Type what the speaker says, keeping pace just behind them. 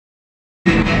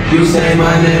You say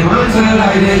my name until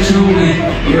I get you weak.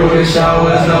 You wish I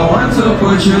was the one to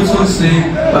put you to sleep,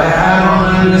 but I don't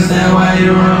understand why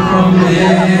you run from me.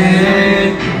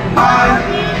 I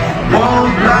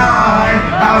won't lie,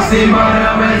 I'll see my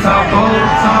helmet talk both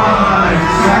times.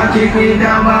 Try to kick me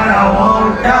down, but I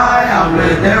won't die. I'm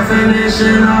the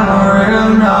definition of a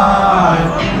real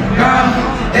knife. Girl,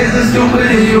 is it stupid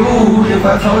of you if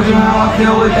I told you how I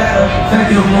feel with that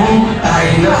effective move?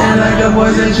 I ain't nothing like the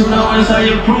boys that you know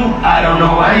inside your crew. I don't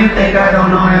know why you think I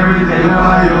don't know everything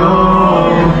about you.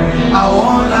 I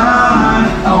won't lie,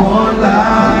 I won't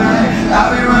lie.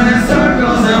 I'll be running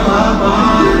circles in my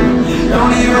mind.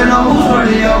 Don't even know who's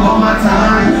worthy of all my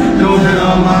time. Losing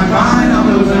all my grind, I'm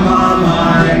losing my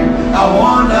mind. I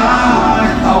won't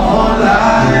lie, I won't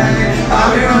lie.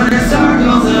 I'll be running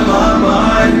circles in my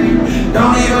mind.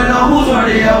 Don't even know who's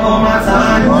worthy of all my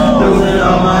time. Losing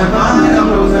all my mind, I'm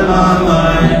losing my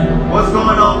mind. What's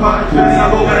going on, partners?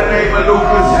 I go by the name of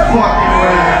Lucasraps.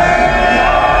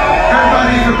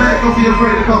 Everybody in the back, don't be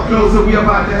afraid to come closer. We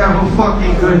about to have a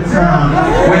fucking good time.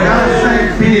 When I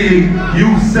say big,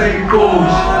 you say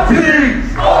push. Big!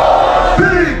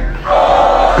 Big!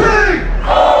 Big!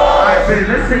 Alright,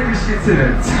 baby, let's take this shit to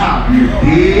the top. You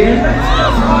dig?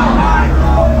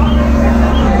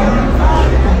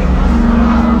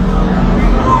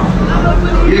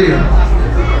 Yeah.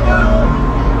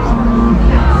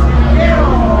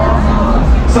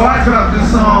 So I dropped this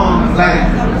song like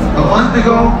a month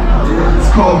ago.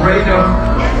 It's called Radar.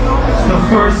 It's the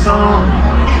first song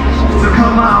to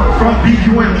come out from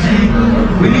BQMG.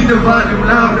 We need the volume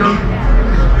louder.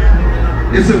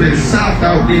 It's a bit soft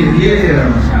out there, yeah.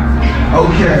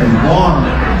 Okay, 1,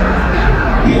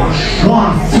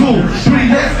 2, 3,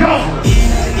 let's go.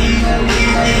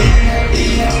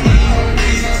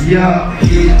 Yeah,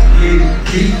 let's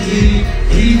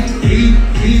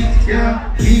go.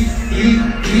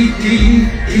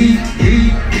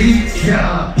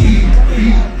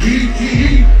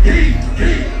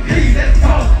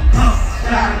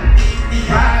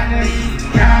 Riding,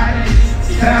 guiding,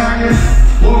 telling,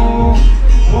 whoa,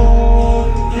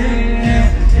 whoa,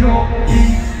 yeah, yo,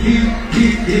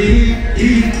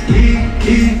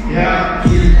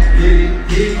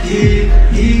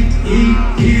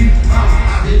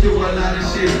 do a lot of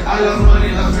shit. I love money,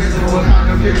 love friends, and what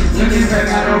kind of shit. Looking back, I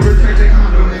don't respect the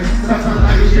condom. Sometimes I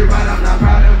do shit right, I'm not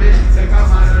proud of it. Look, I'm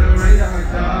out of the radar,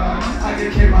 dog. I get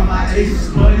came by my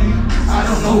ace, buddy. I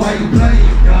don't know why you playing,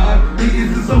 dog.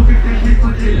 Niggas is so quick to kick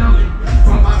what they love me.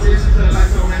 From my bitch to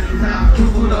like so many times. Two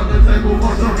foot up the table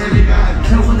for so many guys.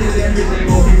 No one is everything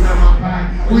gon' be on my pie.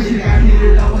 When you got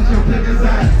heated, I want your flick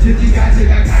aside. Just you guys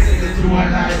think I got it into my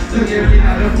life. Look at me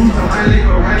now, the boots on my leg,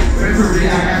 alright? Referee, I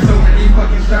got so many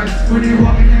fucking stripes. When you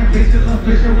walk in that bitch, just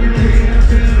official, we make it up,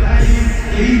 feel like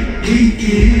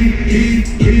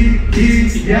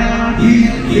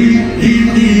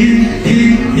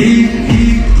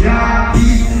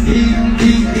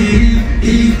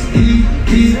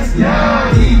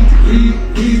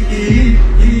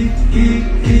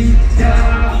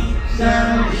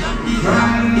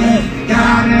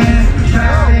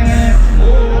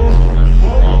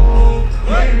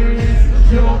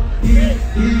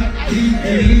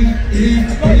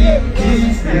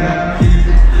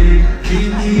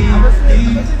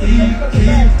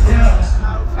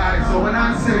Alright, so when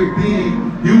I say big,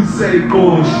 you say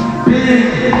push.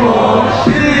 Big push,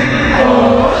 big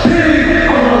push, big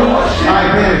push.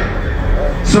 Alright, big.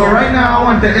 So right now I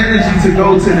want the energy to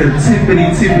go to the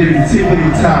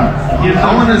tippity top.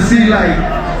 I want to see like,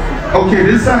 okay,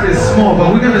 this side is small,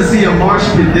 but we're gonna see a marsh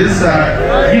pit this side.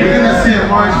 We're gonna see a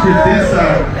marsh pit this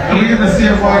side. And we're gonna see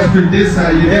a marsh pit this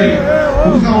side. You dig?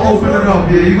 Who's gonna open it up?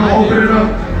 Yeah, you gonna open it up?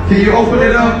 Can you open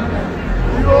it up?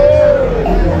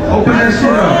 Open that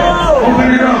shit up.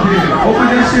 Open it up here. Open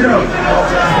that shit up.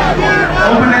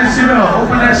 Open that shit up.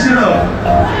 Open that shit up.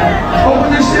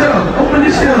 Open this shit up. Open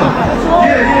this shit up.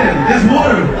 Yeah. There's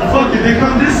water. Fuck it. Then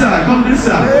come this side. Come this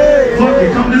side. Fuck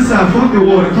it. Come this side. Fuck the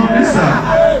water. Come this side.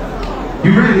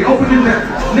 You ready? Open it that.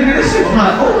 Nigga, this shit's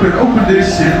not open. Open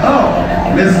this shit up.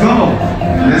 Let's go.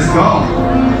 Let's go.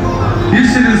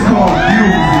 This shit is called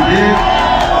Views. You dig?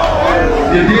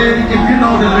 You dig? If you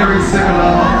know the lyrics, sing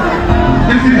along.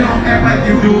 If you don't, act like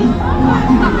you do.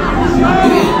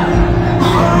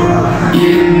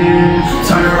 Yeah,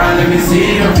 turn around, let me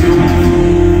see your view.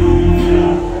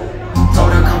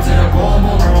 Told her come to the boom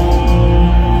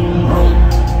room.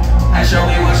 And show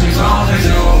me what she's on to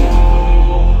do.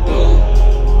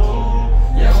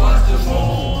 Yeah, what's the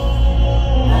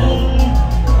room?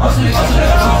 What's the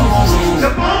room? The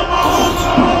boom.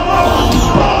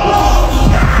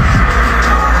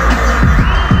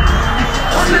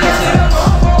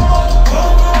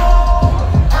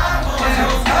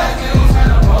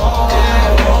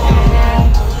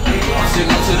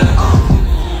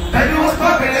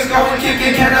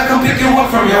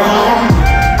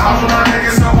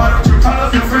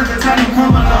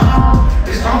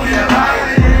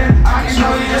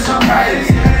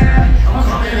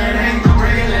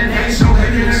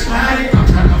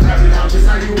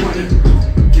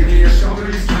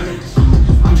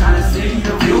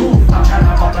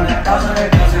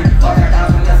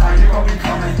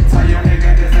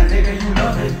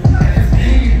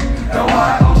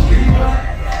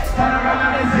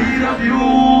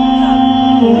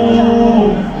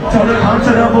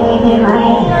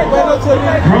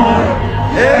 room.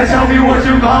 And tell me what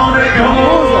you gonna do.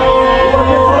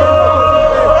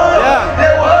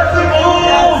 That was the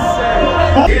move.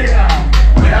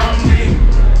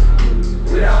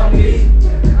 Without me.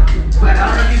 But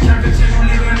all of these times that you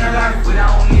living a life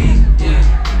without me. Yeah.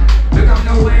 Look, I'm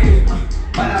no way.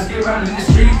 But I still run in the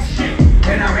streets.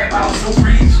 And I rap, I also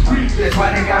preach. That's why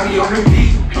they got me on the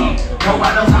beat.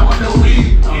 Nobody knows how I do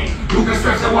it.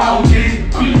 Lucasraps, the wild G.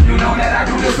 You know that I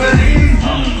do this for these.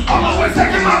 I'm always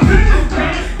taking my beat.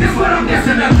 This what I'm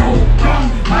destined to do.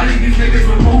 I leave these niggas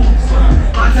with moves.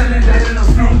 I'm telling that in a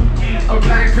snoop.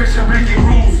 Applying pressure, breaking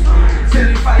rules.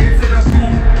 Setting fire to the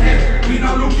boom. We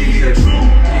know Luki, he the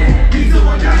truth. He's the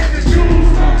one that had to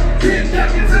choose. 10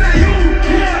 seconds to the you.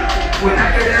 When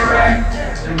I get that right,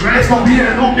 It's gonna be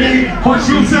there on me. What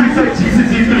you say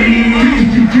Jesus is the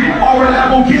lead. Or a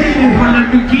Lamborghini.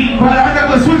 But I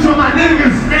never switch on my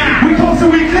niggas. We close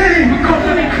and we clean.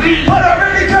 But I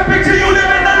really can't picture you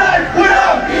living the life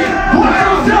without me. What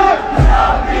you said?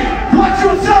 What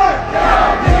you said?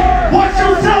 What you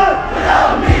said?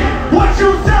 What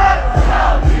you said?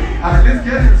 Alright, let's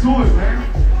get into it, man.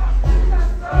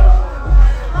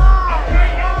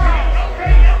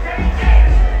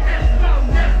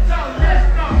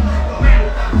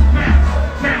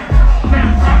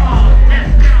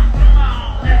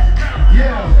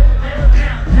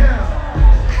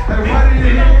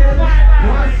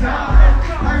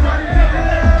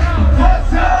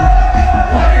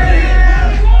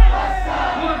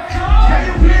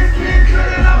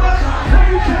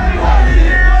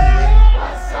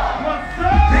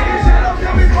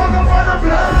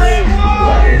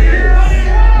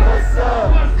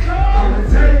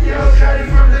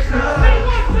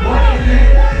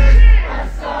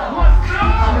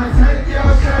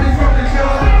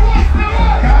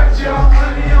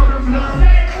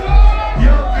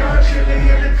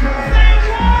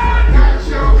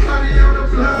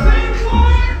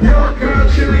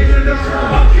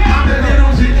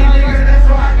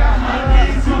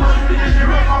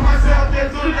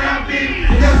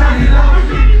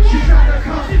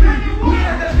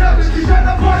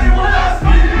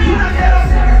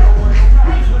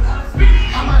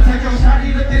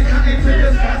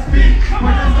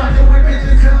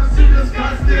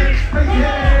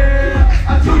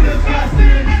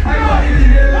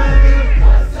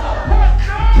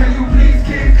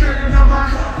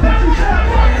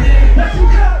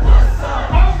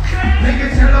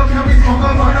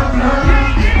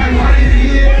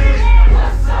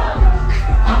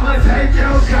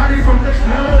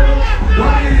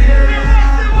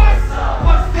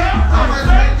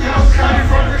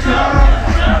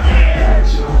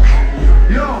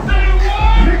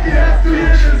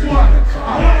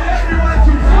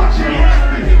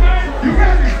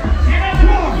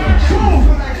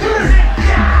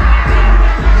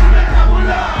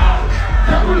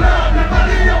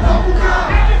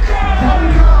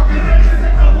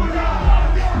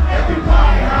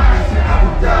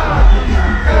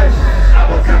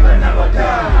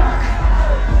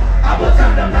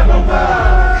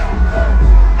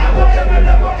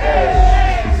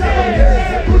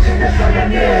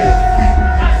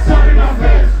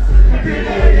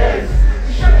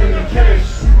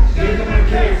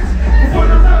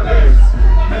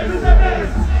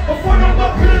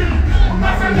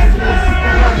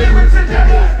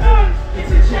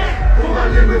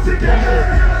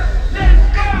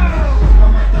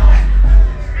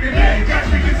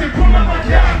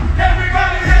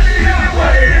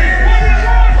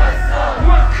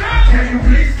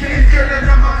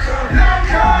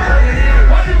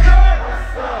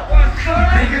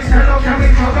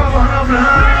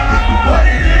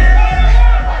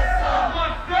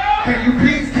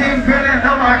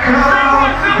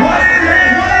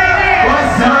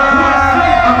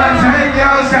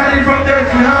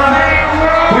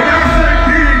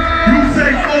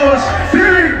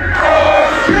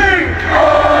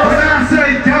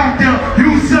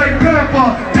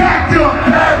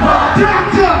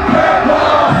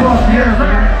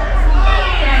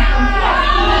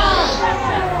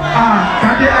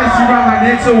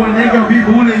 So when nigga be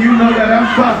bullying, you know that I'm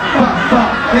fuck.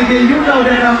 Nigga, you know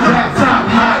that I'm top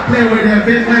hot. Play with that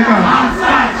bitch, nigga.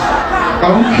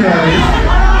 Okay.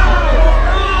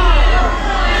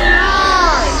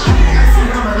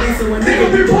 Nigga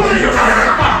be bullying, you know that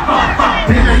I'm fuck.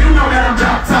 Nigga, you know that I'm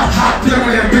top hot. Play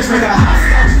with that bitch, nigga.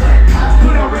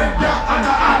 Put a red dot on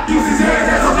the eye. Use his hands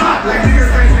as a lot. Like niggas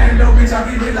ain't handle, bitch. I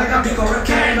be lit like a big old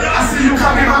candle. I see you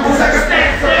coming, my moves like a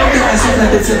stanza. Shit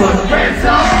like the tip of the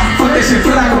pencil. Fuck that shit,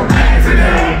 feel like a bad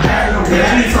today.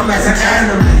 I need some as an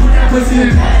animal. Pussy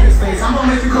in his face, I'ma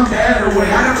make you come that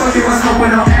away. I done fucking what's up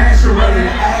when I'm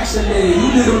actually.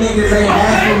 niggas ain't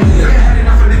asked for me.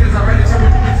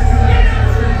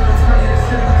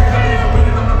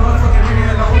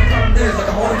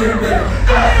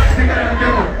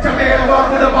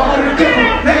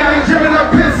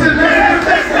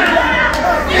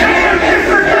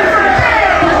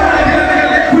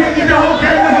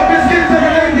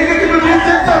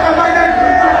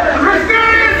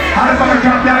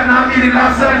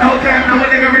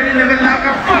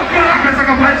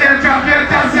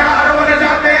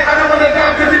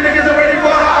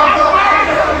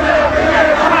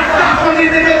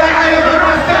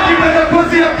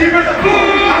 Keep it the